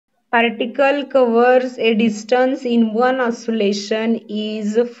Particle covers a distance in one oscillation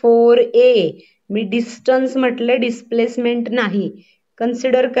is 4a. Me distance म्हटले displacement नाही.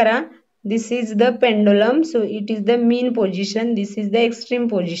 Consider करा, दिस is the pendulum, so it is the mean position, this is the extreme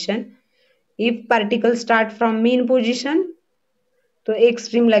position. If particle start from mean position, तो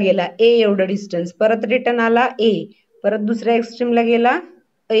एक्स्ट्रीमला गेला ए एवढं distance, परत return आला ए, परत दुसऱ्या एक्स्ट्रीमला गेला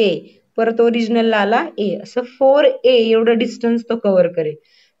ए, परत ओरिजिनलला आला ए, असं 4a एवढं डिस्टन्स तो कव्हर करेल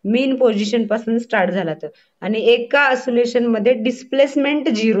मीन पोझिशन पासून स्टार्ट झाला तर. आणि एका ऑसिलेशन मध्ये डिस्प्लेसमेंट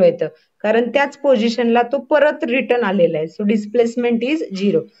 0 येतं, कारण त्याच पोझिशनला तो परत रिटर्न आलेला आहे, so displacement is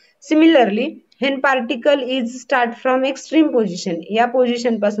 0. Similarly when particle is start from extreme position, या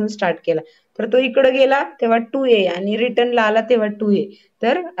पोझिशन पासून स्टार्ट केला तर तो इकडे गेला तेव्हा 2a आणि रिटर्नला आला तेव्हा 2a,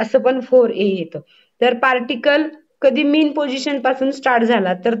 तर असं पण 4a येतं. तर पार्टिकल कधी मीन पोझिशन पासून स्टार्ट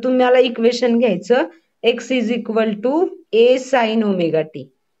झाला तर तुम्हाला इक्वेशन घ्यायचं x is equal to a sin omega T.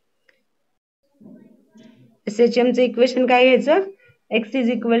 SHM चं इक्वेशन काय घ्यायचं, x is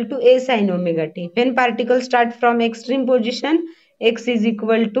equal to a sin omega T. When particle start from extreme position, x is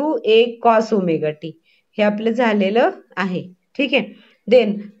equal to a cos omega T. हे आपलं झालेलं आहे. ठीक आहे.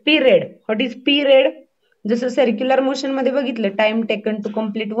 Then period, what is period? जसं सर्क्युलर मोशन मध्ये बघितलं time taken to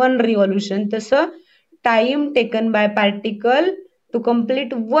complete one revolution, तसं time taken by particle to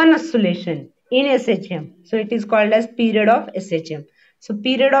complete one oscillation in SHM. So it is called age period of SHM. So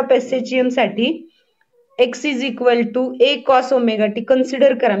period of SHM साठी x is equal to a cos omega T.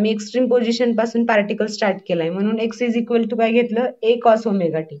 Consider करा, मी extreme position पासून particle start केलाय म्हणून x is equal to काय घेतलं, a cos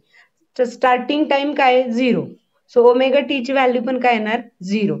omega T. तर starting time काय, 0. So omega T ची व्हॅल्यू पण काय येणार,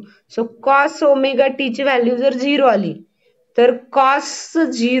 0. सो कॉस ओमेगा टी ची व्हॅल्यू जर 0 आली तर कॉस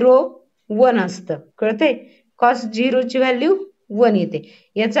 0 1 असतं, कळतंय? कॉस 0 ची व्हॅल्यू 1 येते.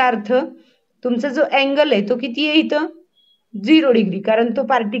 याचा अर्थ तुमचा जो अँगल आहे तो किती आहे इथं, 0 डिग्री, कारण तो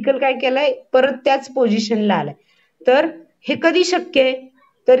पार्टिकल काय केलाय, परत त्याच पोझिशनला आलाय. तर हे कधी शक्य आहे,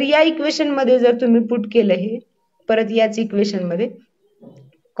 तर या इक्वेशन मध्ये जर तुम्ही पुट केलं हे परत याच इक्वेशन मध्ये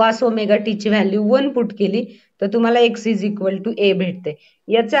कॉस ओमेगा टी ची व्हॅल्यू 1 पुट केली तर तुम्हाला x is equal to a भेटते.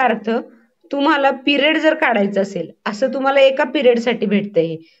 याचा अर्थ तुम्हाला पिरियड जर काढायचं असेल, असं तुम्हाला एका पिरियड साठी भेटतंय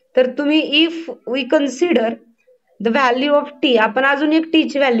हे, तर तुम्ही if we consider the value of T, आपण अजून एक टी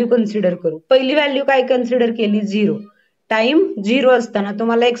ची व्हॅल्यू कन्सिडर करू. पहिली व्हॅल्यू काय कन्सिडर केली, 0. टाइम 0 असताना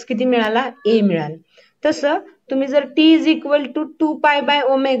तुम्हाला x किती मिळाला, a मिळाला. तसं तुम्ही जर t is equal to 2 pi by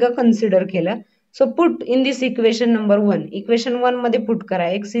omega consider केलं, so put in this equation number 1. Equation 1 मध्ये पुट करा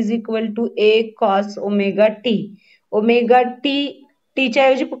x is equal to a cos omega T. Omega T, टीच्या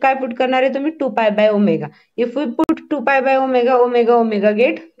ऐवजी काय पुट करणार आहे तुम्ही, 2 pi by omega. If we put 2 pi by omega, omega omega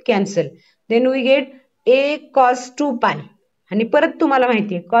get cancel, then we get a cos 2 पाय. आणि परत तुम्हाला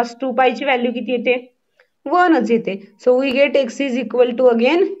माहिती आहे cos 2 पाय ची व्हॅल्यू किती येते, 1च येते. So we get x is equal to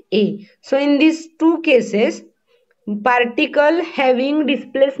again a. So in this to cases particle having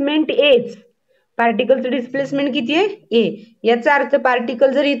displacement H, पार्टिकलचं displacement किती आहे, a. याचा अर्थ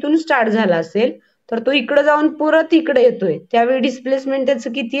पार्टिकल जर इथून स्टार्ट झाला असेल तर तो इकडे जाऊन परत इकडे येतोय, त्यावेळी डिस्प्लेसमेंट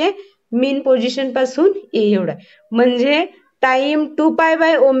त्याचं किती आहे, मीन पोझिशन पासून a एवढा. म्हणजे टाइम 2 पाय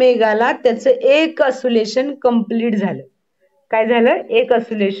बाय ओमेगाला त्याचं एक ऑसिलेशन कंप्लीट झालं. काय झालं, एक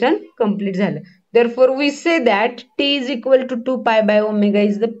ऑसिलेशन कंप्लीट झालं. Therefore we say that t is equal to 2 pi by omega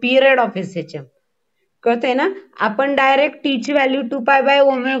is the period of SHM. कळतंय ना? आपण डायरेक्ट टी ची व्हॅल्यू 2 पाय बाय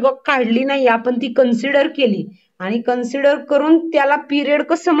ओमेगा काढली नाही, आपण ती कन्सिडर केली आणि कन्सिडर करून त्याला पिरियड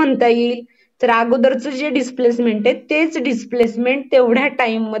कसं म्हणता येईल, तर अगोदरचं जे डिस्प्लेसमेंट आहे तेच डिस्प्लेसमेंट तेवढ्या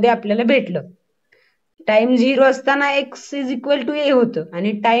टाइम मध्ये आपल्याला भेटलं. टाइम 0 असताना x is equal to a होतं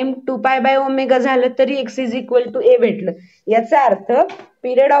आणि टाइम 2 पाय बाय ओमेगा झालं तरी x is equal to a भेटलं. याचा अर्थ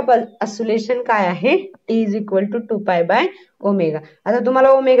पिरियड ऑफ ऑसिलेशन काय आहे, t is equal to 2 pi by omega. आता तुम्हाला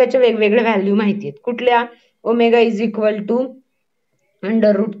ओमेगाच्या वेगवेगळ्या व्हॅल्यू माहिती आहेत. कुठल्या, omega is equal to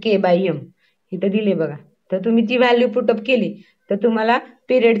under route k bye m, इथं दिले बघा. तर तुम्ही ती व्हॅल्यू पुटअप केली तर तुम्हाला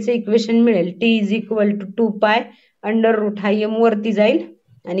पिरियडचे इक्वेशन मिळेल, t is equal to 2 pi under route, हा m वरती जाईल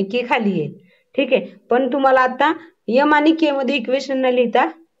आणि k खाली येईल. ठीक आहे. पण तुम्हाला आता m आणि k मध्ये इक्वेशन न लिहिता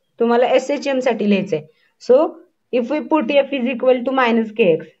तुम्हाला SHM साठी लिहायचंय. So if we put f is equal to minus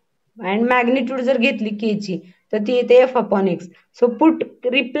kx and magnitude जर घेतली k ची तर ती येते f upon x. So put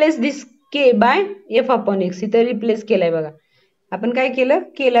replace दिस k bye f upon x. इथे रिप्लेस केलाय बघा, आपण काय केलं,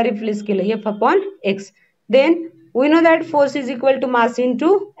 k ला रिप्लेस केलं f upon x. Then we know that force is equal to mass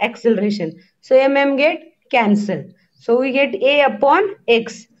into acceleration. So mm get cancel. So we get a upon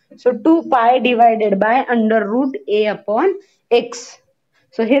x. So 2 पाय divided by under route a upon x.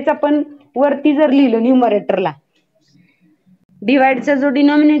 So हेच आपण वरती जर लिहिलं न्यूमरेटरला, डिवाइडचा जो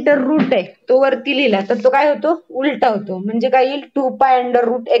denominator route आहे तो वरती लिहिला तर तो काय होतो, उलटा होतो. म्हणजे काय येईल,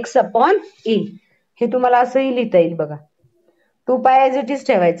 2π√x अपॉन ए. हे तुम्हाला असंही लिहिता येईल बघा. 2π ॲज इट इज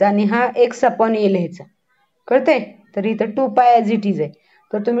ठेवायचा आणि हा x अपॉन ए लिहायचा. कळतंय? तर इथं 2π ॲज इट इज आहे.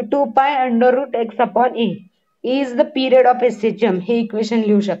 तर तुम्ही 2π√x upon A is the period of SHM हे इक्वेशन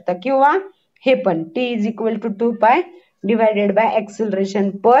लिहू शकता. किंवा हे पण t is equal to 2π divided by acceleration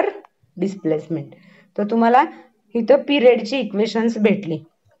per displacement. तर तुम्हाला इथं पिरियडची इक्वेशन्स भेटली.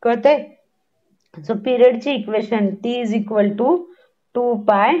 कळतंय? So पिरियडची equation t is equal to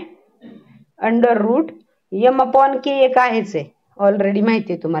 2π under route m upon k एक आहेच आहे, ऑलरेडी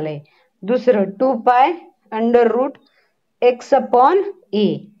माहिती आहे तुम्हाला. हे दुसरं 2π अंडर रूट x अपॉन ए.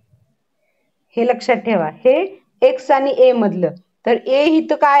 हे लक्षात ठेवा, हे x आणि a मधलं. तर a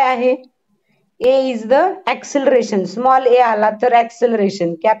इथं काय आहे, a is the acceleration. Small a आला तर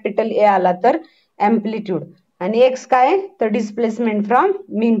ऍक्सिलरेशन, कॅपिटल A आला तर अँप्लिट्यूड, आणि x काय तर displacement from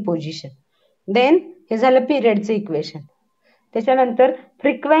mean position. Then हे झालं पिरियडचं इक्वेशन. त्याच्यानंतर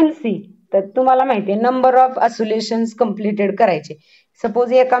फ्रिक्वेन्सी, तर तुम्हाला माहिती आहे नंबर ऑफ ऑसिलेशन्स कम्प्लिटेड करायचे.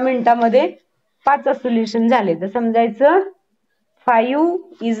 सपोज एका मिनिटामध्ये 5 ऑसिलेशन झाले तर समजायचं 5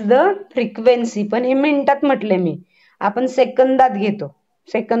 इज द फ्रिक्वेन्सी. पण हे मिनिटात म्हटले मी, आपण सेकंदात घेतो,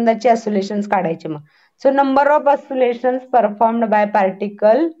 सेकंदाचे ऑसिलेशन्स काढायचे. मग so number of oscillations performed by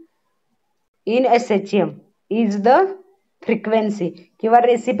particle in SHM is the frequency किंवा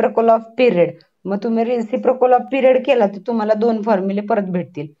रेसिप्रोकल ऑफ पिरियड. मग तुम्ही रेसिप्रोकल ऑफ पिरियड केला तर तुम्हाला 2 फॉर्म्युले परत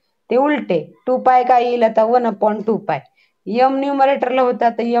भेटतील, ते उलटे. 2π काय येईल आता 1/2π. m न्यूमरेटरला होता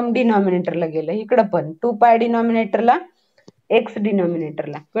तर m डिनॉमिनेटरला गेलं. इकडं पण 2π डिनॉमिनेटरला x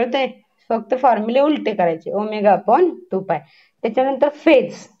डिनॉमिनेटरला. कळतंय? फक्त फॉर्म्युले उलटे करायचे, ω/2π. त्याच्यानंतर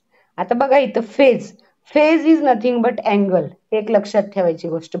फेज. आता बघा इथं phase, phase is nothing but angle. एक लक्षात ठेवायची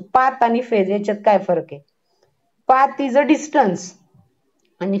गोष्ट, पाथ आणि फेज याच्यात काय फरक आहे. पाथ इज अ डिस्टन्स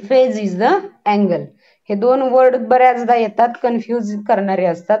आणि फेज इज द अँगल. हे दोन वर्ड बऱ्याचदा येतात, कन्फ्यूज करणारे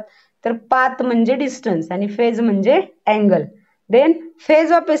असतात. तर पाथ म्हणजे डिस्टन्स आणि फेज म्हणजे angle. Then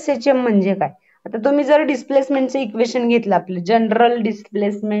phase of SHM म्हणजे काय. आता तुम्ही जर डिस्प्लेसमेंटचं इक्वेशन घेतलं, आपलं general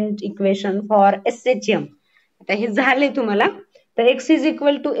displacement equation for SHM, आता हे झाले तुम्हाला. तर x is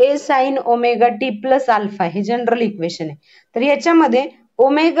equal to a sine omega T plus alpha हे जनरल इक्वेशन आहे. तर याच्यामध्ये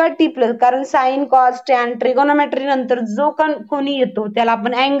ओमेगा टी प्लस, कारण साइन कॉस टॅन ट्रिगोनोमेट्री नंतर जो कोणी येतो त्याला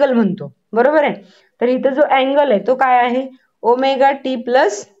आपण अँगल म्हणतो, बरोबर आहे. तर इथं जो अँगल आहे तो काय आहे, ओमेगा टी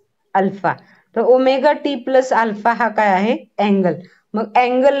प्लस अल्फा. तर ओमेगा टी प्लस अल्फा हा काय आहे, अँगल. मग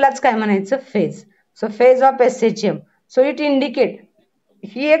अँगललाच काय म्हणायचं, phase. So phase of SHM. So it indicate,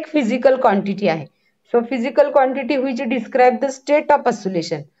 ही एक फिजिकल क्वांटिटी आहे. So physical quantity which describe the state of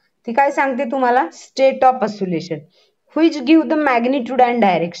oscillation. ती काय सांगते तुम्हाला, state of oscillation which give the magnitude and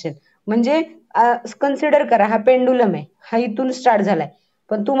direction. म्हणजे कन्सिडर करा, हा पेंडुलम आहे, हा इथून स्टार्ट झालाय.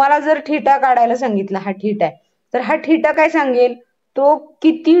 पण तुम्हाला जर थीटा काढायला सांगितलं, हा थीटा आहे, तर हा थीटा काय सांगेल, तो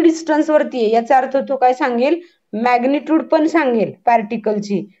किती डिस्टन्स वरती आहे याचा अर्थ तो काय सांगेल, मॅग्निट्यूड पण सांगेल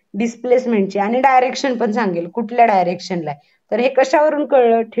पार्टिकलची, डिस्प्लेसमेंटची, आणि डायरेक्शन पण सांगेल कुठल्या डायरेक्शनला. तर हे कशावरून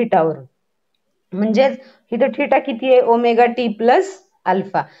कळलं, थीटावरून. म्हणजेच इथं थीटा किती आहे, ओमेगा टी प्लस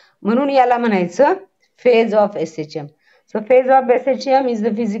अल्फा. म्हणून याला म्हणायचं phase of SHM. So phase of SHM is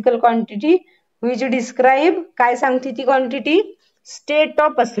the physical quantity which describe, काय सांगते ती क्वांटिटी, स्टेट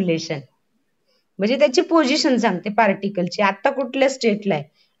ऑफ ऑसिलेशन. म्हणजे त्याची पोझिशन सांगते पार्टिकलची, आता कुठल्या स्टेटला आहे.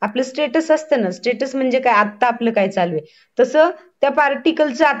 आपलं स्टेटस असतं ना, स्टेटस म्हणजे काय, आता आपलं काय चालू आहे. तसं त्या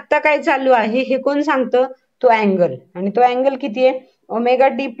पार्टिकलचं आता काय चालू आहे हे कोण सांगतं, तो अँगल. आणि तो अँगल किती आहे, ओमेगा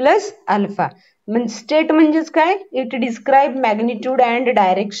टी प्लस अल्फा. म्हणजे स्टेट म्हणजेच काय, it describe magnitude and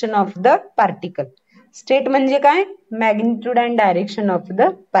direction of the particle. State म्हणजे काय, magnitude and direction of the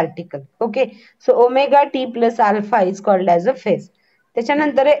particle. Okay. So omega T plus alpha is called as a phase.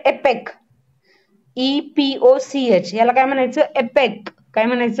 त्याच्यानंतर APEC, EPOCH, याला काय म्हणायचं, APEC. काय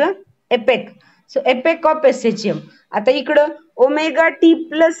म्हणायचं, APEC. So APEC of SHM. आता इकडं ओमेगा टी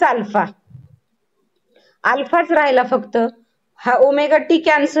प्लस अल्फा, अल्फाच राहिला फक्त, हा ओमेगा टी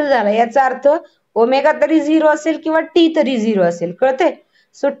कॅन्सल झाला. याचा अर्थ ओमेगा तरी 0 असेल किंवा टी तरी 0 असेल. कळते.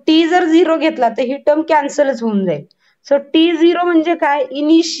 सो टी जर 0 घेतला तर ही टर्म कॅन्सलच होऊन जाईल. सो T0 म्हणजे काय,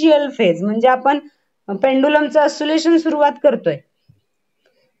 इनिशियल फेज. म्हणजे आपण पेंडुलमचं ऑसिलेशन सुरुवात करतोय,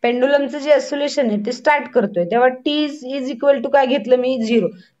 पेंडुलमचं जे ऑसिलेशन आहे ते स्टार्ट करतोय, तेव्हा टी इज इक्वल टू काय घेतलं मी, 0.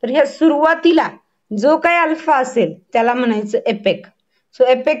 तर ह्या सुरुवातीला जो काय अल्फा असेल त्याला म्हणायचं APEC. So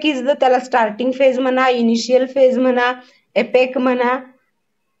APEC is the, त्याला स्टार्टिंग फेज म्हणा, इनिशियल फेज म्हणा, एपेक म्हणा.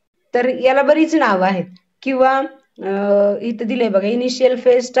 तर याला बरीच नावं आहेत. किंवा इथं दिलंय बघा, initial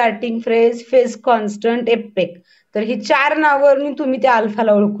phase, starting phase, phase constant, APEC. तर ही 4 नावावरून तुम्ही त्या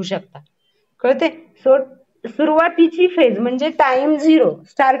अल्फाला ओळखू शकता. कळते. सो सुरुवातीची फेज म्हणजे टाइम झिरो,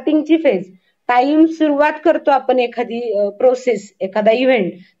 स्टार्टिंगची फेज. टाइम सुरुवात करतो आपण एखादी प्रोसेस, एखादा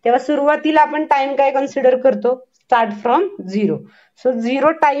इव्हेंट, तेव्हा सुरुवातीला आपण टाइम काय कन्सिडर करतो? Start from zero. So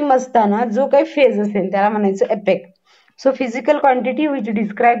zero time असताना जो काही फेज असेल त्याला म्हणायचं APEC. So physical quantity which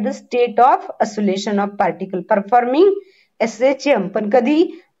describe the state of oscillation of particle performing SHM, पण कधी?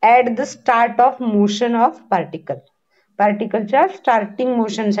 at the start of motion of particle. पार्टिकलच्या starting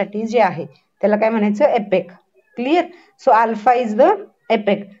motion साठी जे आहे त्याला काय म्हणायचं? APEC. Clear? So alpha is the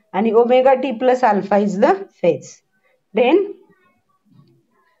APEC आणि omega T plus alpha is the phase. Then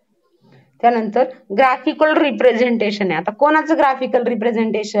त्यानंतर ग्राफिकल रिप्रेझेंटेशन आहे. आता कोणाचं ग्राफिकल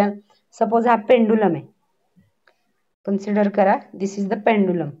रिप्रेझेंटेशन? सपोज हा पेंडुलम आहे, कन्सिडर करा दिस is the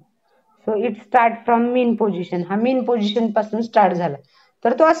pendulum. So it start from mean position. हा मीन position पासून स्टार्ट झाला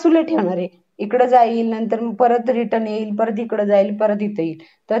तर तो ऑसिलेट होणार आहे, इकडे जाईल, नंतर परत रिटर्न येईल, परत इकडे जाईल, परत इथे येईल.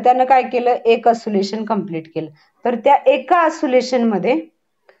 तर त्यानं काय केलं? एक ऑसिलेशन कंप्लीट केलं. तर त्या एका ऑसिलेशन मध्ये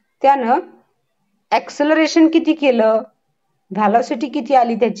त्यानं ऍक्सलरेशन किती केलं, व्हेलॉसिटी किती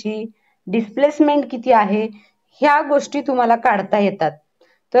आली त्याची, डिस्प्लेसमेंट किती आहे, ह्या गोष्टी तुम्हाला काढता येतात.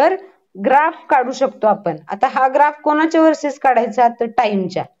 तर ग्राफ काढू शकतो आपण. आता हा ग्राफ कोणाच्या वर्सेस काढायचा? तर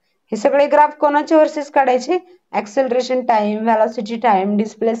टाइमच्या. हे सगळे ग्राफ कोणाच्या वर्सेस काढायचे? Acceleration time, velocity time,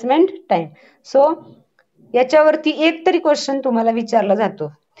 displacement time. So याच्यावरती एक तरी क्वेश्चन तुम्हाला विचारला जातो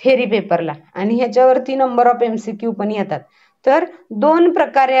थेरी पेपरला आणि ह्याच्यावरती नंबर ऑफ एमसीक्यू पण येतात. तर दोन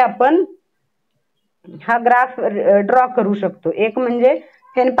प्रकारे आपण हा ग्राफ ड्रॉ करू शकतो. एक म्हणजे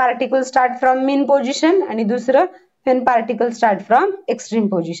when particle start from mean position आणि दुसरं when particle start from extreme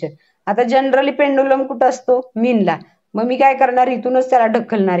position. आता जनरली पेंडुलम कुठं असतो? मीनला. मग मी काय करणार? इथूनच त्याला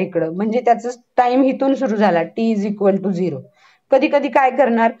ढकलणार इकडं, म्हणजे त्याचा टाइम इथून सुरू झाला t इज इक्वल टू 0. कधी कधी काय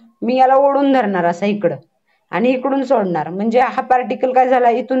करणार? मी याला ओढून धरणार असा इकडं आणि इकडून सोडणार, म्हणजे हा पार्टिकल काय झाला?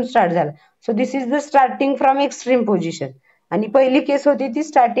 इथून स्टार्ट झाला. So this is the starting from extreme position आणि पहिली केस होती ती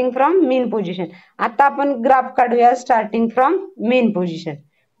स्टार्टिंग फ्रॉम मेन पोझिशन. आता आपण ग्राफ काढूया स्टार्टिंग फ्रॉम मेन पोझिशन.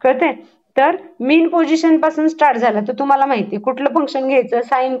 कळतंय? तर मेन पोझिशन पासून स्टार्ट झालं तर तुम्हाला माहिती कुठलं फंक्शन घ्यायचं?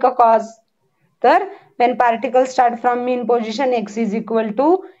 साइन का कॉस? तर when particle start from mean position x is equal to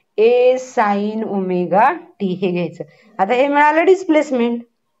a sin omega t हे घ्यायचं. आता हे मिळालं डिस्प्लेसमेंट.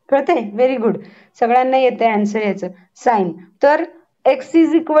 कळतंय? Very good. सगळ्यांना येते आन्सर याचं. साइन. तर x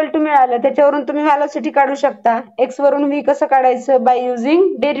इज इक्वल टू मिळालं, त्याच्यावरून तुम्ही व्हेलॉसिटी काढू शकता. x वरून v कसं काढायचं? By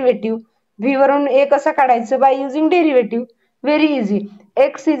using derivative. v वरून a कसं काढायचं? By using derivative. Very easy.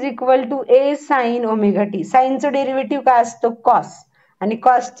 x is equal to a sine omega T. साइनचं derivative काय असतं? कॉस. आणि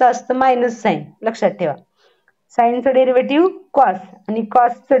कॉसचं असतं मायनस साइन. लक्षात ठेवा. साइनचं डेरिव्हेटिव्ह कॉस आणि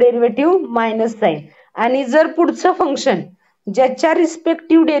कॉसचं डेरिव्हेटिव्ह मायनस साइन. आणि जर पुढचं फंक्शन ज्याच्या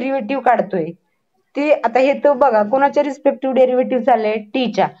रिस्पेक्टिव्ह डेरिव्हेटिव्ह काढतोय ते, आता हे तर बघा कोणाच्या रिस्पेक्टिव्ह डेरिव्हेटिव्ह चाललंय?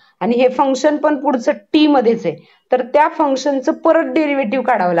 टीच्या, आणि हे फंक्शन पण पुढचं टी मध्येच आहे, तर त्या फंक्शनचं परत डेरिव्हेटिव्ह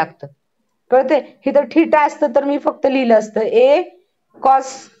काढावं लागतं. कळतंय? हे तर थिटा असतं तर मी फक्त लिहिलं असतं ए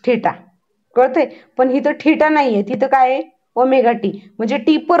कॉस थिटा. कळतंय? पण इथं थिटा नाहीये, तिथं काय आहे? Omega T. म्हणजे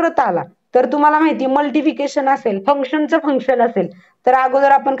टी परत आला. तर तुम्हाला माहिती मल्टिफिकेशन असेल, फंक्शनचं फंक्शन असेल, तर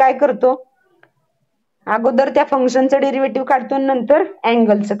अगोदर आपण काय करतो? अगोदर त्या फंक्शनचं डेरिव्हेटिव्ह काढतो, नंतर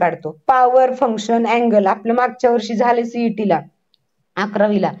अँगलचं काढतो. पॉवर, फंक्शन, अँगल आपलं मागच्या वर्षी झाले सीईटीला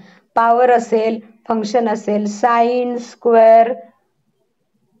 11वीला. पॉवर असेल, फंक्शन असेल, sine square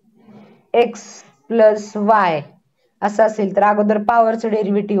x plus y असं असेल तर अगोदर पॉवरचं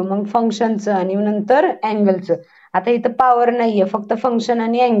डेरिव्हेटिव्ह, मग फंक्शनचं आणि नंतर अँगलचं. आता इथं पॉवर नाहीये, फक्त फंक्शन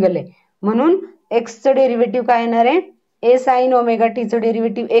आणि अँगल आहे, म्हणून एक्सचं डेरिव्हेटिव्ह काय येणार आहे? ए साइन ओमेगा टीचं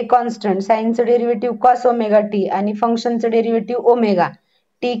डेरिव्हेटिव्ह ए constant, साइनचं derivative cos omega T आणि फंक्शनचं डेरिव्हेटिव्ह ओमेगा.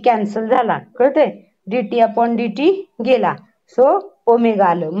 टी कॅन्सल झाला. कळतंय? dt अपॉन dt गेला. सो ओमेगा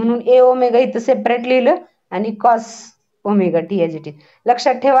आलं, म्हणून ए ओमेगा इथं सेपरेट लिहिलं आणि cos omega T age it is.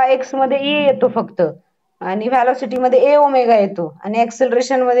 लक्षात ठेवा एक्स मध्ये ए येतो फक्त आणि व्हेलॉसिटी मध्ये ए ओमेगा येतो आणि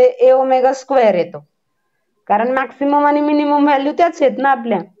ऍक्सेलरेशन मध्ये ए ओमेगा स्क्वेअर येतो, कारण मॅक्सिमम आणि मिनिमम व्हॅल्यू त्याच आहेत ना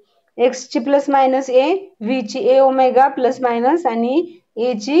आपल्या. एक्स ची प्लस मायनस ए, व्ही ची ए ओमेगा प्लस मायनस आणि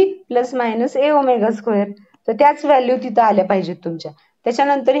ए ची प्लस मायनस ए ओमेगा स्क्वेअर. तर त्याच व्हॅल्यू तिथं आल्या पाहिजेत तुमच्या.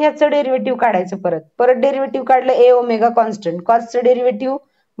 त्याच्यानंतर ह्याचं डेरिव्हेटिव्ह काढायचं. परत डेरिव्हेटिव्ह काढलं ए omega constant, कॉसचं derivative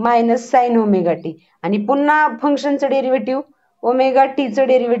minus sine omega T आणि पुन्हा फंक्शनचं डेरिव्हेटिव्ह ओमेगा टीचं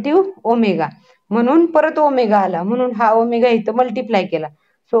डेरिव्हेटिव्ह ओमेगा, म्हणून परत ओमेगा आला, म्हणून हा ओमेगा इथं मल्टिप्लाय केला.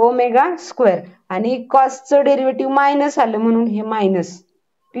 सो ओमेगा स्क्वेअर आणि कॉसचं डेरिव्हेटिव्ह मायनस आलं म्हणून हे मायनस.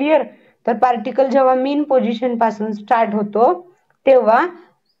 क्लिअर? तर पार्टिकल जेव्हा मीन पोझिशन पासून स्टार्ट होतो तेव्हा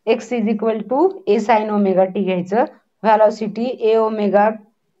x is equal to A sine omega T घ्यायचं, व्हेलॉसिटी ए ओमेगा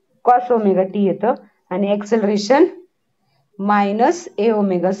कॉस ओमेगा टी येतं आणि ऍक्सेलरेशन मायनस ए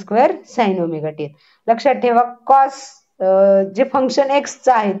omega square sine omega T. लक्षात ठेवा कॉस जे फंक्शन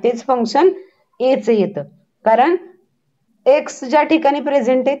एक्सचं आहे तेच फंक्शन एचं येतं, कारण एक्स ज्या ठिकाणी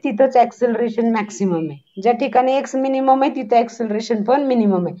प्रेझेंट आहे तिथंच ऍक्सेलरेशन मॅक्सिमम आहे, ज्या ठिकाणी एक्स मिनिमम आहे तिथं ऍक्सेलरेशन पण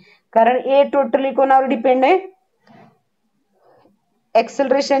मिनिमम आहे. कारण ए टोटली कोणावर डिपेंड आहे,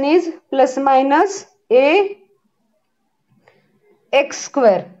 acceleration is plus minus A x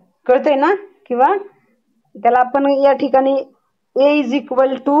square. कळतंय ना? किंवा त्याला आपण या ठिकाणी ए is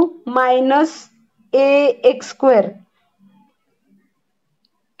equal to minus A x square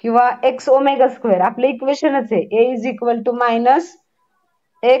किंवा एक्स ओमेगा स्क्वेअर आपलं इक्वेशनच आहे. ए is equal to minus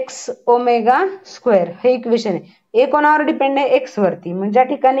x omega square हे इक्वेशन आहे. ए कोणावर डिपेंड आहे, एक्स वरती. म्हणजे ज्या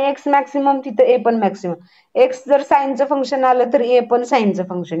ठिकाणी एक्स मॅक्सिमम तिथं ए पण मॅक्सिमम. एक्स जर साईनचं फंक्शन आलं तर ए पण साईनचं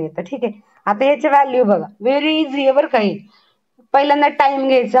फंक्शन येतं. ठीक आहे, आता याची व्हॅल्यू बघा, व्हेरी इझी आहे बरं काही. पहिल्यांदा टाइम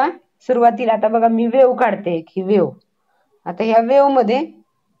घ्यायचा सुरुवातीला. आता बघा मी वेव्ह काढते ही वेव्ह. आता ह्या वेव्ह मध्ये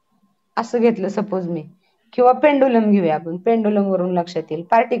असं घेतलं सपोज मी, किंवा पेंडुलम घेऊया आपण, पेंडुलम वरून लक्षात येईल.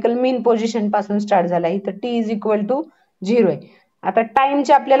 पार्टिकल मीन पोझिशन पासून स्टार्ट झाला, इथं टी इज इक्वल टू 0 आहे. आता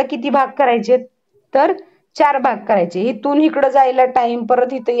टाइमचे आपल्याला किती भाग करायचे, तर 4 भाग करायचे. इथून इकडं जायला टाइम,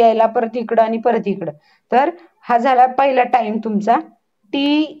 परत इथं यायला, परत इकडं आणि परत इकडं. तर हा झाला पहिला टाइम तुमचा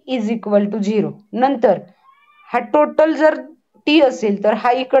टी इज इक्वल टू 0. नंतर हा टोटल जर टी असेल तर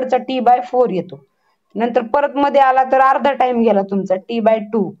हा इकडचा टी बाय 4 येतो. नंतर परत मध्ये आला तर अर्धा टाइम गेला तुमचा टी बाय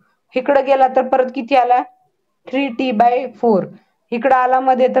 2. इकडं गेला तर परत किती आला, 3t बाय 4. इकडं आला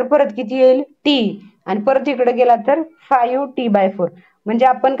मध्ये तर परत किती येईल, टी. आणि परत इकडे गेला तर 5t बाय 4. म्हणजे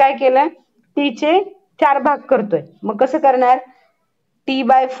आपण काय केलं, टीचे 4 भाग करतोय. मग कसं करणार, टी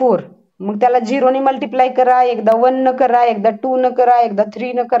बाय 4, मग त्याला 0 ने मल्टिप्लाय करा, एकदा 1 न करा, एकदा 2 न करा, एकदा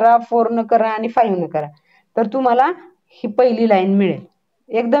 3 न करा, 4 न करा आणि 5 न करा. तर तुम्हाला ही पहिली लाईन मिळेल.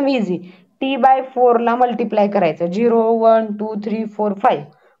 एकदम इझी. टी बाय 4 ला मल्टिप्लाय करायचं, 0 1 2 3 4 5.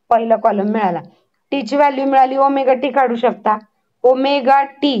 पहिला कॉलम मिळाला. टी ची व्हॅल्यू मिळाली, ओमेगा टी काढू शकता. ओमेगा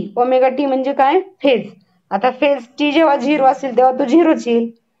टी म्हणजे काय, फेज. आता फेज टी जेव्हा 0 असेल तेव्हा तो 0च येईल.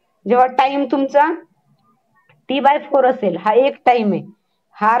 जेव्हा टाइम तुमचा टी बाय 4 असेल, हा एक टाइम आहे,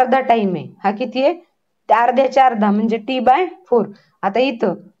 हा अर्धा टाइम आहे, हा किती आहे, अर्ध्याच्या अर्धा म्हणजे टी बाय 4. आता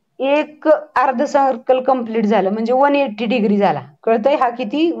इथं एक अर्ध सर्कल कंप्लीट झालं म्हणजे 180 डिग्री झाला. कळतंय, हा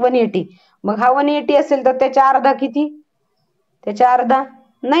किती 180. मग हा 180 असेल तर त्याच्या अर्धा किती, त्याच्या अर्धा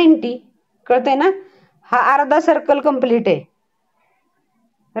 90. कळतंय ना, हा अर्धा सर्कल कंप्लीट आहे.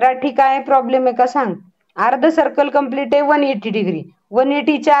 राठी काय प्रॉब्लेम आहे का सांग, अर्ध सर्कल कंप्लीट आहे 180 डिग्री.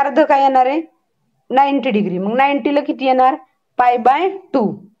 180 च्या अर्ध काय येणार आहे, 90 डिग्री. मग 90 ला किती येणार, पाय बाय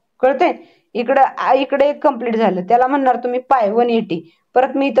 2. कळतंय, इकडे एक कंप्लीट झालं त्याला म्हणणार तुम्ही पाय 180.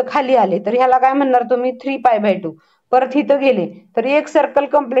 परत मी इथं खाली आले तर ह्याला काय म्हणणार तुम्ही 3 पाय बाय 2. परत इथं गेले तर एक सर्कल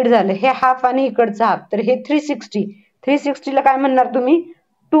कंप्लीट झालं, हे हाफ आणि इकडचं हाफ, तर हे 360. 360 ला काय म्हणणार तुम्ही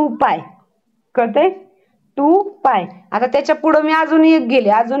 2 पाय. कळतंय, 2 पाय. आता त्याच्या पुढे मी अजून एक गेले,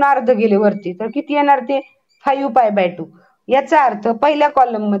 अजून अर्ध गेले वरती, तर किती येणार ते 5 पाय बाय 2. याचा अर्थ पहिल्या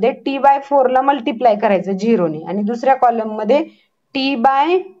कॉलम मध्ये टी बाय 4 ला मल्टिप्लाय करायचं 0 ने, आणि दुसऱ्या कॉलम मध्ये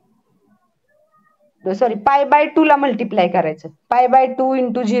पाय बाय 2 ला मल्टिप्लाय करायचं. Pi by 2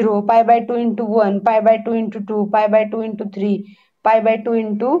 into 0, pi by 2 into 1, pi by 2 into 2, pi by 2 into 3, pi by 2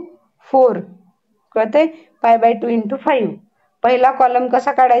 into 4. कळतंय, पाय बाय 2 इंटू 5. पहिला कॉलम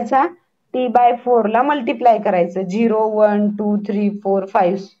कसा काढायचा, टी बाय 4 ला मल्टिप्लाय करायचं 0 1 2 3 4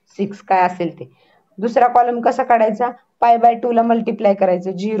 5 6 काय असेल ते. दुसरा कॉलम कसा काढायचा, पाय बाय 2 ला मल्टिप्लाय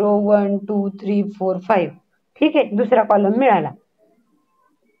करायचं 0 1 2 3 4 5. ठीक आहे, दुसरा कॉलम मिळाला.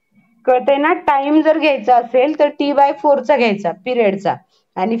 कळतंय ना, टाइम जर घ्यायचा असेल तर टी बाय 4 चा घ्यायचा पिरियडचा,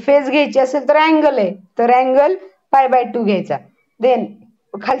 आणि फेज घ्यायची असेल तर अँगल आहे तर अँगल पाय बाय 2 घ्यायचा. देन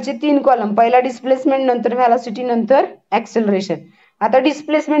खालचे 3 कॉलम, पहिला डिस्प्लेसमेंट, नंतर व्हेलॉसिटी, नंतर ऍक्सेलरेशन. आता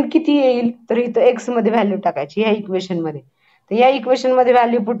डिस्प्लेसमेंट किती येईल, तर इथं एक्स मध्ये व्हॅल्यू टाकायची ह्या इक्वेशन मध्ये. तर या इक्वेशन मध्ये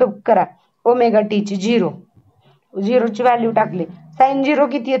व्हॅल्यू पुटअप करा, ओमेगा टी ची 0 ची व्हॅल्यू टाकली, साइन 0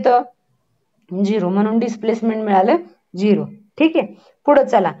 किती येतं 0, म्हणून डिस्प्लेसमेंट मिळालं 0. ठीक आहे, पुढे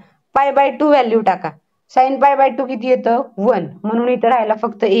चला, पाय बाय 2 व्हॅल्यू टाका, साइन पाय बाय 2 किती येतं 1, म्हणून इथं राहिला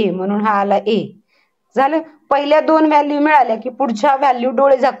फक्त ए, म्हणून हा आला ए. झालं, पहिल्या 2 व्हॅल्यू मिळाल्या की पुढच्या व्हॅल्यू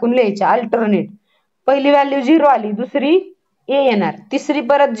डोळे झाकून लिहायच्या अल्टरनेट. पहिली व्हॅल्यू 0 आली, दुसरी ए येणार, तिसरी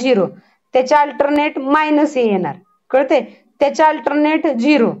परत 0, त्याच्या अल्टरनेट मायनस ए येणार. कळते, त्याच्या अल्टरनेट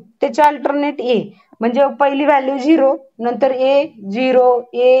 0, त्याच्या अल्टरनेट ए. म्हणजे पहिली व्हॅल्यू 0, नंतर ए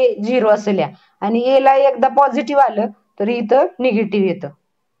 0 असं लिहा, आणि ए ला एकदा पॉझिटिव्ह आलं तर इथं निगेटिव्ह येतं.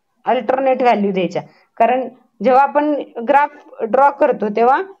 अल्टरनेट व्हॅल्यू द्यायच्या, कारण जेव्हा आपण ग्राफ ड्रॉ करतो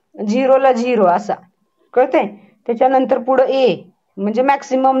तेव्हा 0 ला 0 असा. कळतंय, त्याच्यानंतर पुढे ए म्हणजे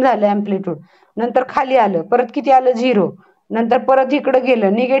मॅक्सिमम झालं अँप्लिट्यूड, नंतर खाली आलं परत किती आलं 0, नंतर परत इकडे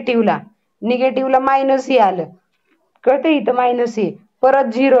गेलं निगेटिव्हला मायनस हे आलं, कळतंय, इथं मायनस हे,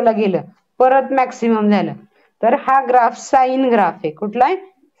 परत झिरोला गेलं, परत मॅक्सिमम झालं. तर हा ग्राफ साइन ग्राफ आहे. कुठला आहे?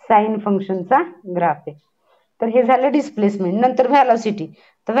 साइन फंक्शनचा ग्राफ आहे. तर हे झालं डिस्प्लेसमेंट. नंतर व्हॅलॉसिटी.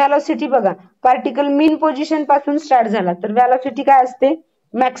 तर व्हॅलॉसिटी बघा, पार्टिकल मीन पोझिशन पासून स्टार्ट झाला तर व्हॅलॉसिटी काय असते?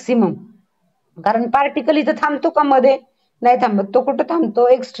 मॅक्सिमम. कारण पार्टिकल इथं थांबतो का मध्ये? नाही थांबत. तो कुठं थांबतो?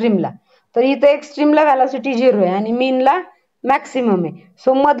 एक्स्ट्रीमला. तर इथं एक्स्ट्रीमला व्हॅलॉसिटी 0 आहे आणि मीनला मॅक्सिमम आहे.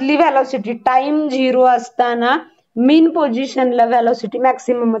 सो मधली व्हॅलॉसिटी टाइम 0 असताना मीन पोझिशनला व्हॅलॉसिटी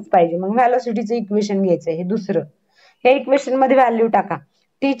मॅक्सिममच पाहिजे. मग व्हॅलॉसिटीचं इक्वेशन घ्यायचं हे दुसरं. या इक्वेशन मध्ये व्हॅल्यू टाका.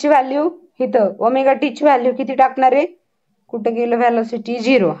 टी ची व्हॅल्यू इथं ओमेगा टी ची व्हॅल्यू किती टाकणार आहे? कुठं गेलं व्हॅलॉसिटी?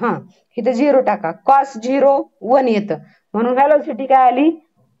 0. हा, इथं 0 टाका. कॉस 0 1 येतं म्हणून व्हॅलॉसिटी काय आली?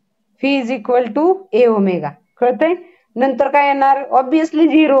 V is equal to A omega. कळतंय? नंतर काय येणार? ऑब्विसली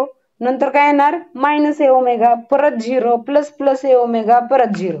 0. नंतर काय येणार? मायनस ए ओमेगा, परत 0, प्लस प्लस ए ओमेगा,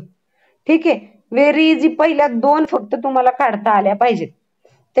 परत 0. ठीक आहे, व्हेरी इझी. पहिल्या दोन फक्त तुम्हाला काढता आल्या पाहिजेत.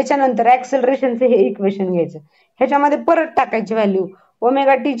 त्याच्यानंतर ऍक्सेलरेशनचे हे इक्वेशन घ्यायचं. ह्याच्यामध्ये परत टाकायची व्हॅल्यू.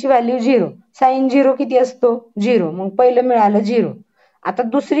 ओमेगा टी ची व्हॅल्यू 0, साइन 0 किती असतो? 0. मग पहिलं मिळालं 0. आता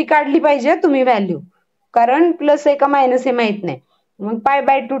दुसरी काढली पाहिजे तुम्ही व्हॅल्यू, कारण प्लस आहे का मायनस हे माहित नाही. मग पाय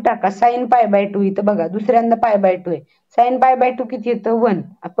बाय 2 टाका. साइन पाय बाय 2 इथं बघा, दुसऱ्यांदा पाय बाय 2 आहे. साइन पाय बाय 2 किती येतं? 1.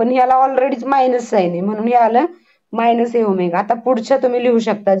 आपण ह्याला ऑलरेडीच मायनस साइन आहे म्हणून हे आलं मायनस ए ओमेगा. आता पुढच्या तुम्ही लिहू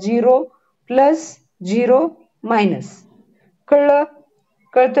शकता 0 प्लस 0 मायनस. कळलं?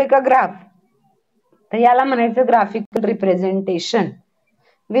 कळतोय का ग्राफ? तर याला म्हणायचं ग्राफिकल रिप्रेझेंटेशन.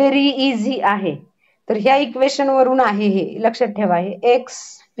 व्हेरी इझी आहे. तर ह्या इक्वेशन वरून आहे, हे लक्षात ठेवा. हे एक्स,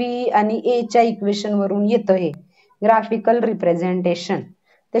 पी आणि ए च्या इक्वेशन वरून येतं हे ग्राफिकल रिप्रेझेंटेशन.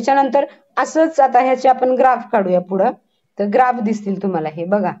 त्याच्यानंतर असंच आता ह्याचे आपण ग्राफ काढूया पुढं. तर ग्राफ दिसतील तुम्हाला हे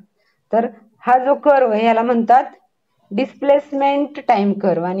बघा. तर हा जो कर्व आहे याला म्हणतात डिस्प्लेसमेंट टाइम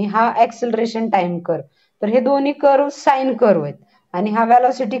कर्व आणि हा ऍक्सेलरेशन टाइम कर्व. तर हे दोन्ही कर्व साइन कर्व आहेत आणि हा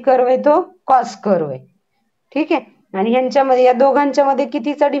व्हॅलॉसिटी कर्व आहे तो कॉस कर्व आहे. ठीक आहे, आणि ह्यांच्यामध्ये या दोघांच्या मध्ये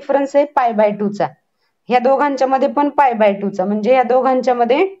कितीचा डिफरन्स आहे? पाय बाय 2 चा. ह्या दोघांच्या मध्ये पण पाय बाय 2 चा, म्हणजे या दोघांच्या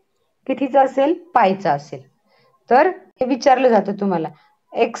मध्ये कितीचा असेल? पायचा असेल. तर हे विचारलं जातं तुम्हाला,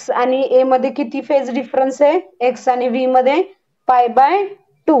 एक्स आणि ए मध्ये किती फेज डिफरन्स आहे? एक्स आणि व्ही मध्ये पाय बाय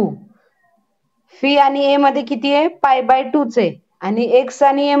 2. व्ही आणि ए मध्ये किती आहे? पाय बाय 2च आहे. आणि एक्स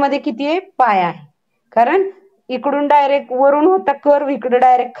आणि ए मध्ये किती आहे? पाय आहे. कारण इकडून डायरेक्ट वरून होता कर्व, इकडे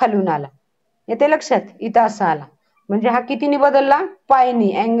डायरेक्ट खालून आला. येते लक्षात? इथं असा आला म्हणजे हा कितीने बदलला?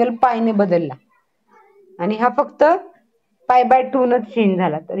 पायने, अँगल पायने बदलला. आणि हा फक्त पाय बाय 2 नच चेंज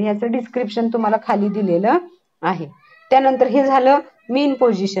झाला. तर ह्याचं डिस्क्रिप्शन तुम्हाला खाली दिलेलं आहे. त्यानंतर हे झालं मीन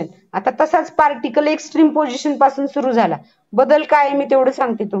पोझिशन. आता तसाच पार्टिकल एक्स्ट्रीम पोझिशन पासून सुरू झाला. बदल काय मी तेवढं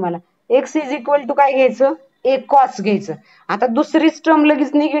सांगते तुम्हाला. एक्स इज इक्वल टू काय घ्यायचं? ए कॉस घ्यायचं. आता दुसरीच टर्म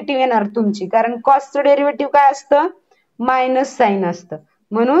लगेच निगेटिव्ह येणार तुमची, कारण कॉसचं डेरिव्हेटिव्ह काय असतं? मायनस साइन असतं.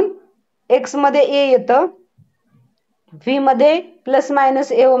 म्हणून एक्स मध्ये ए येतं, व्ही मध्ये प्लस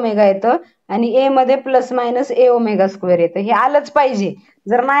मायनस ए ओमेगा येतं आणि ए मध्ये प्लस मायनस ए ओमेगा स्क्वेअर येतं. हे आलंच पाहिजे.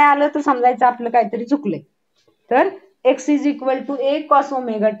 जर नाही आलं तर समजायचं आपलं काहीतरी चुकलंय. तर x is equal to A cos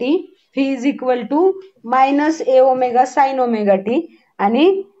omega T, V is equal to minus A omega sine omega T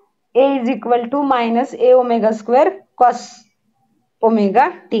आणि ए is equal to minus A omega square cos omega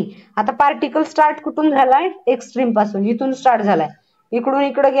T. आता पार्टिकल स्टार्ट कुठून झालाय? एक्स्ट्रीम पासून. इथून start झालाय, इकडून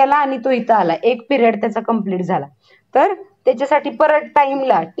इकडे गेला आणि तो इथं आला. एक पिरियड त्याचा कंप्लीट झाला. तर त्याच्यासाठी परत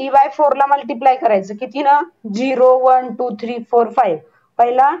टाइमला टी बाय 4 ला मल्टिप्लाय करायचं. किती ना? 0 1 2 3 4 5.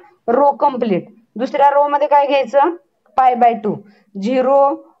 पहिला रो कंप्लीट. दुसऱ्या रो मध्ये काय घ्यायचं? Pi by 2. 0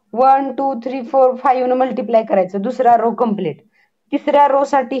 1 2 3 4 5 न मल्टिप्लाय करायचं. दुसरा रो कंप्लीट. तिसऱ्या रो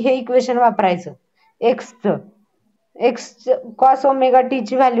साठी हे इक्वेशन वापरायचं एक्सचं. एक्स कॉस ओमेगा टी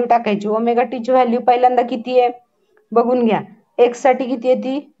ची व्हॅल्यू टाकायची. ओमेगा टी ची व्हॅल्यू पहिल्यांदा किती आहे बघून घ्या. एक्स साठी किती आहे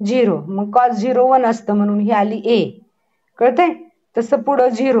ती? 0. मग कॉस 0 1 असतं म्हणून ही आली ए. कळतंय? तसं पुढं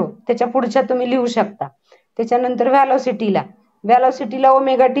 0, त्याच्या पुढच्या तुम्ही लिहू शकता. त्याच्यानंतर व्हॅलॉसिटीला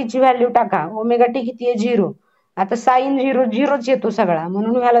ओमेगा टी ची व्हॅल्यू टाका. ओमेगा टी किती आहे? 0. आता साइन 0 0च येतो सगळा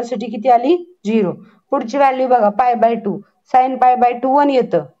म्हणून व्हॅलॉसिटी किती आली? 0. पुढची व्हॅल्यू बघा pi by 2. Sign pi by 2 1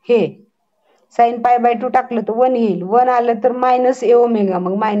 येतं. हे साइन पाय बाय 2 टाकलं तर 1 येईल. 1 आलं तर मायनस ए ओमेगा,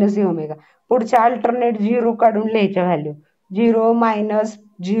 मग मायनस ए ओमेगा. पुढच्या अल्टरनेट 0 काढून लिहायच्या व्हॅल्यू. 0 मायनस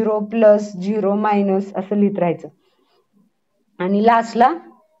 0 प्लस 0 मायनस असं लिहित राहायचं. आणि लास्टला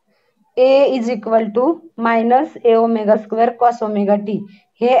ए is equal to minus A omega square cos omega T.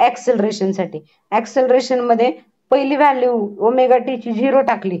 हे ऍक्सेलरेशन साठी. ऍक्सेलरेशन मध्ये पहिली व्हॅल्यू ओमेगा टी ची 0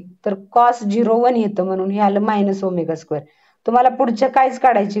 टाकली तर कॉस 0 1 येतं म्हणून हे आलं मायनस ओमेगा स्क्वेअर. तुम्हाला पुढच्या काहीच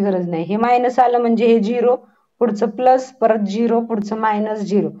काढायची गरज नाही. हे मायनस आलं म्हणजे हे 0, पुढचं प्लस, परत 0, पुढचं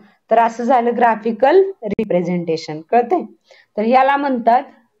 -0. तर असं झालं ग्राफिकल रिप्रेझेंटेशन. कळतंय? तर याला म्हणतात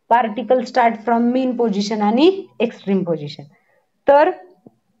particle start from mean position आणि एक्स्ट्रीम पोझिशन. तर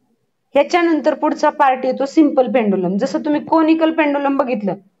ह्याच्यानंतर पुढचा पार्ट येतो सिंपल पेंडुलम. जसं तुम्ही कोनिकल पेंडुलम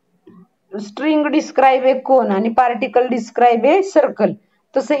बघितलं, स्ट्रिंग डिस्क्राइब ए कोन आणि पार्टिकल डिस्क्राइब ए सर्कल,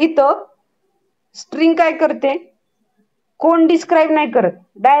 तसं इथं स्ट्रिंग काय करते, कोण डिस्क्राइब नाही करत,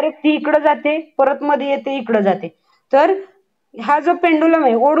 डायरेक्ट ती इकडे जाते, परत मध्ये येते, इकडे जाते. तर हा जो पेंडुलम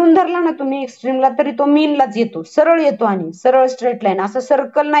आहे, ओढून धरला ना तुम्ही एक्स्ट्रीमला तरी तो मीनलाच येतो, सरळ येतो आणि सरळ स्ट्रेट लाईन, असं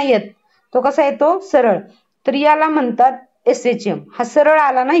सर्कल नाही येत, तो कसा येतो, सरळ. तर याला म्हणतात SHM. हा सरळ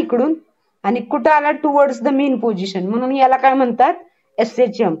आला ना इकडून आणि कुठं आला, टुवर्ड्स द मीन पोझिशन, म्हणून याला काय म्हणतात,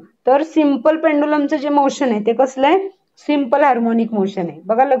 SHM. तर सिंपल पेंडुलमचं जे मोशन आहे ते कसलं आहे, सिंपल हार्मोनिक मोशन आहे.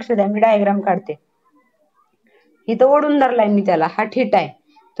 बघा, लक्ष द्या, मी डायग्राम काढते. इथं ओढून धरलाय मी त्याला, हा थिटा आहे.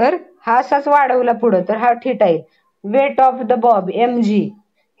 तर हा असाच वाढवला पुढं तर हा थिटा येईल. Weight of the Bob mg,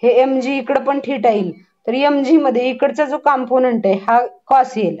 हे mg इकडं पण थिटा येईल. तर mg मध्ये इकडचा जो कॉम्पोनंट आहे हा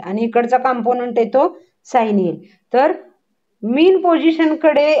कॉस येईल आणि इकडचा कॉम्पोनंट आहे तो साइन येईल. तर मीन पोझिशन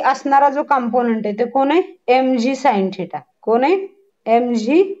कडे असणारा जो कॉम्पोनंट आहे ते कोण आहे, mg साइन थिटा. कोण आहे,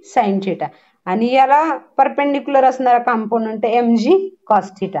 mg साइन थिटा. आणि याला परपेंडिक्युलर असणारा कॉम्पोनंट आहे mg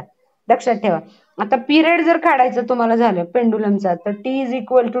कॉस थिटा. लक्षात ठेवा. आता पिरियड जर काढायचं तुम्हाला झालं पेंडुलमचा, तर t is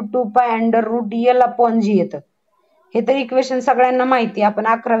equal to 2π√L/g येतं. हे तर इक्वेशन सगळ्यांना माहिती, आपण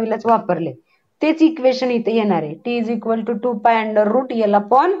 11वीलाच वापरले. तेच इक्वेशन इथे येणार आहे, t is equal to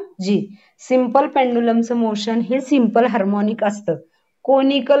 2π√L/g. Simple पेंडुलमचं motion हे सिंपल हार्मोनिक असतं.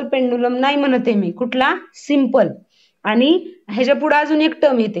 कोनिकल पेंडुलम नाही म्हणते मी, कुठला, सिंपल. आणि ह्याच्या पुढे अजून एक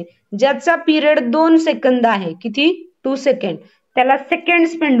टर्म येते, ज्याचा पिरियड 2 सेकंद आहे, किती, 2 सेकंड, त्याला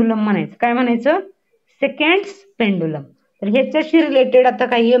सेकंड्स पेंडुलम म्हणायचं. काय म्हणायचं, सेकंड्स पेंडुलम. तर ह्याच्याशी रिलेटेड आता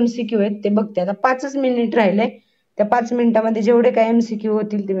काही MCQ आहेत ते बघते. आता 5च मिनिट राहिले, त्या 5 मिनिटांमध्ये जेवढे काही MCQ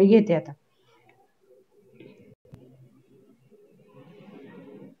होतील ते मी घेते आता.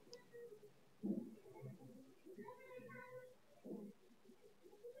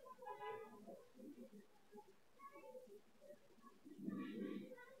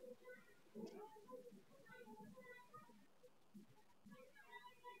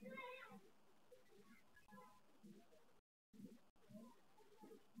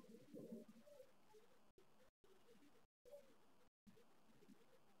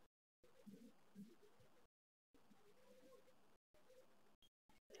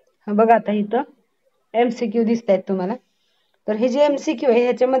 बघा, आता इथं MCQ दिसत आहेत तुम्हाला. तर हे जे MCQ आहे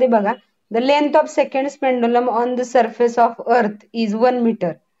ह्याच्यामध्ये बघा, the length of seconds pendulum on the surface of earth is 1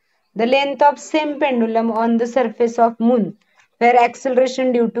 metre. The length of same pendulum on the surface of moon where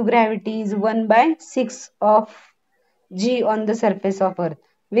acceleration due to gravity is 1/6 of g on the surface of earth.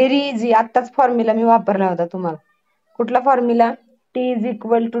 Very easy. आत्ताच formula मी वापरला होता तुम्हाला. कुठला formula, t is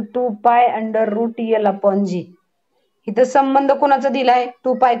equal to 2π√L/g. इथं संबंध कोणाचा दिलाय,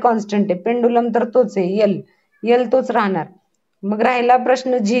 2π constant आहे, पेंडुलम तर तोच आहे, L तोच राहणार. मग राहिला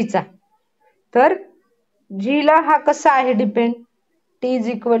प्रश्न g चा. तर g ला हा कसा आहे depend, t is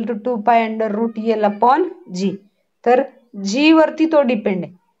equal to 2π√L/g. तर g वरती तो डिपेंड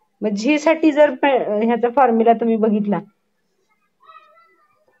आहे. मग g साठी जर ह्याचा फॉर्म्युला तुम्ही बघितला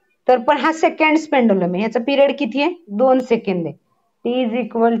तर पण हा सेकंड्स पेंडुलम आहे, ह्याचा पिरियड किती आहे, 2 सेकंद आहे. t is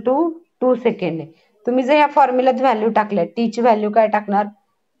equal to 2 second आहे. तुम्ही जर या फॉर्म्युल्यात व्हॅल्यू टाकल्या, टी ची व्हॅल्यू काय टाकणार,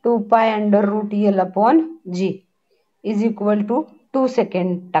 2π√L/g is equal to 2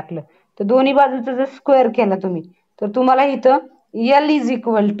 second टाकलं. तर दोन्ही बाजूचा जर स्क्वेअर केला तुम्ही तर तुम्हाला इथं L इज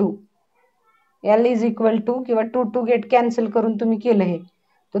इक्वल टू किंवा 2 गेट कॅन्सल करून तुम्ही केलं हे,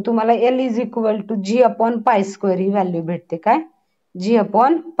 तर तुम्हाला L is equal to g/π² he value भेटते. काय,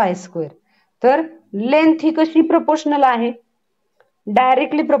 g/π². तर लेंथ ही कशी प्रोपोर्शनल आहे,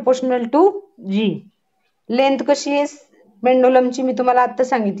 directly proportional to g. Length कशी आहे पेंडुलमची मी तुम्हाला आता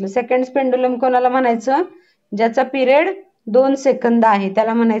सांगितलं. सेकंड्स पेंडुलम कोणाला म्हणायचं, ज्याचा पिरियड 2 सेकंद आहे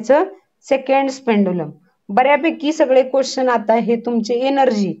त्याला म्हणायचं सेकंड्स पेंडुलम. बऱ्यापैकी सगळे क्वेश्चन आता हे तुमचे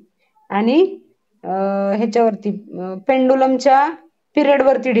एनर्जी आणि ह्याच्यावरती पेंडुलमच्या पिरियड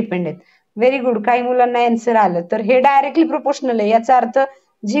वरती डिपेंड आहेत. Very good. काही मुलांना आन्सर आलं. तर हे डायरेक्टली प्रोपोर्शनल आहे, याचा अर्थ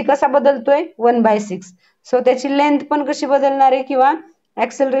जी कसा बदलतोय, 1/6. सो त्याची लेंथ पण कशी बदलणार आहे, किंवा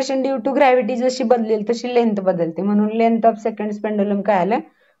ऍक्सेलरेशन ड्यू टू ग्रॅव्हिटी जशी बदलेल तशी लेंथ बदलते, म्हणून लेंथ ऑफ सेकंड्स पेंडुलम काय आलं,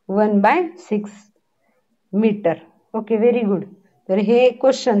 1/6 मीटर. Okay, very good. तर हे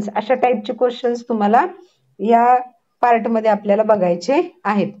क्वेश्चन्स, अशा टाईपचे क्वेश्चन्स तुम्हाला या पार्ट मध्ये आपल्याला बघायचे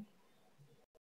आहेत.